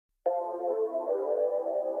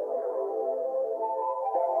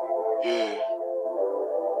Yeah.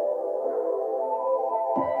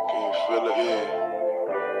 Can you feel it? Yeah.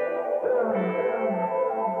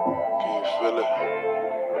 Can you feel it?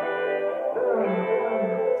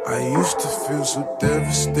 I used to feel so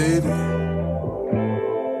devastated.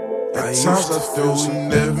 At times I thought we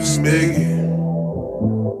never make it.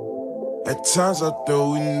 At times I thought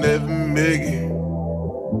we never make it.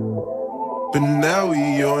 But now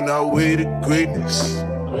we on our way to greatness.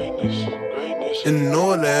 And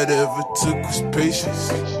all that ever took was patience.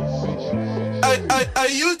 I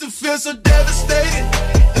used to feel so devastated.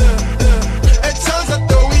 At times I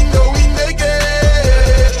thought we make it.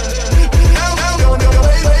 But now we on our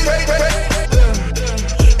way to greatness.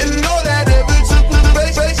 And all that ever took was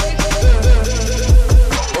patience.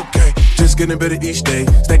 Okay, just getting better each day.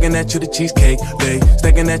 Stacking that to the cheesecake, they.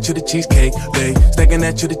 Stacking that to the cheesecake, they. Stacking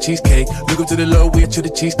that to the cheesecake. Look up to the Lord, we are to the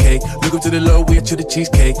cheesecake. Look up to the Lord, we are to the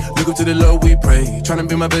cheesecake. Look up to the Lord, we pray. Trying to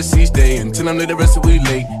be my best each day until I'm late, the rest of we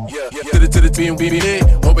late. To the T and we be lit.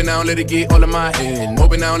 Hoping I don't let it get all of my end.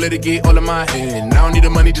 Hoping I don't let it get all of my end. I don't need the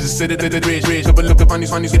money just to sit at the rich. But look up on these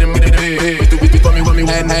funnies, get them in the bed. Do we for me, what me,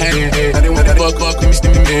 hand. I didn't want that fuck, let me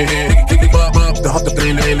stim me, man. Kick it up, the hot the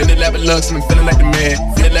thing, let it lap it lux, and I'm feeling like the man.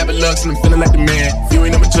 Feel it lap it lux, and I'm feeling like the man. If you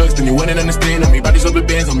ain't on my chucks, then you wouldn't understand on me. Bodies over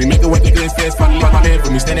bands on me, make it work your dance fast. Finally like my hand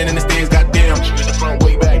for me, standing in the stands, goddamn. She was the front,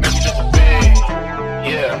 way back, now she just a band.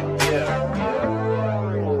 Yeah.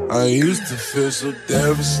 I used to feel so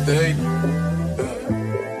devastated.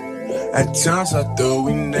 At times I thought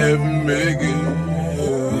we never make it.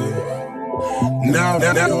 Now on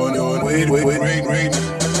wait.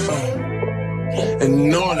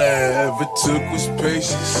 And all I ever took was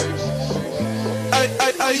patience.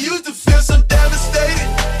 I used to feel so devastated.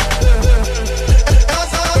 At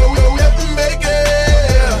times I thought we never make it.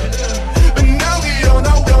 But now we on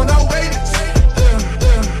our way.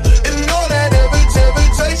 And all that ever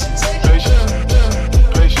patience.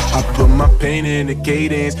 I put my pain in the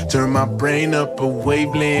cadence, turn my brain up a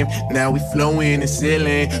wavelength. Now we flowing and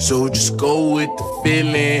sailing, so just go with the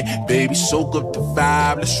feeling. Baby, soak up the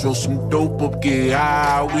vibe, let's roll some dope up, get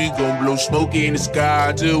high. We gon' blow smoke in the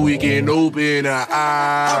sky till we can open our eyes.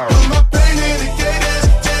 I put my pain in the cadence,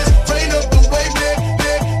 just brain up the wavelength.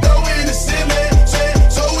 Go in the ceiling,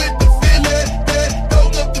 so with the feeling.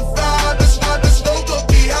 Soak up the vibe, let's smoke up,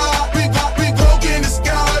 get high. We gon' get in the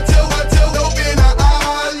sky till open our eyes.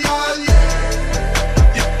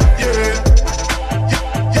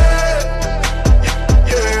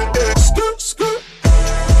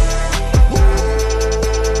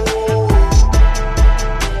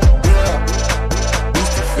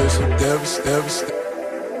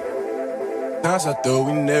 Times I thought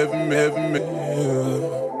we never met.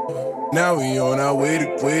 Now we on our way to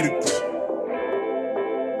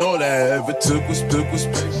all I ever took was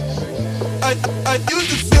I used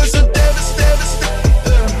to feel so devastated.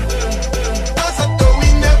 Times I thought we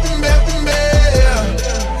never met.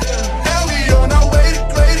 Now we on our way to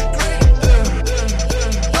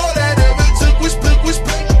all that ever took was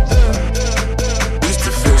used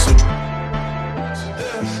to feel so.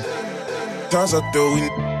 Times I thought we.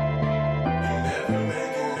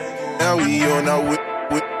 Now we on our way.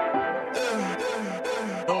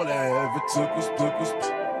 All I ever took was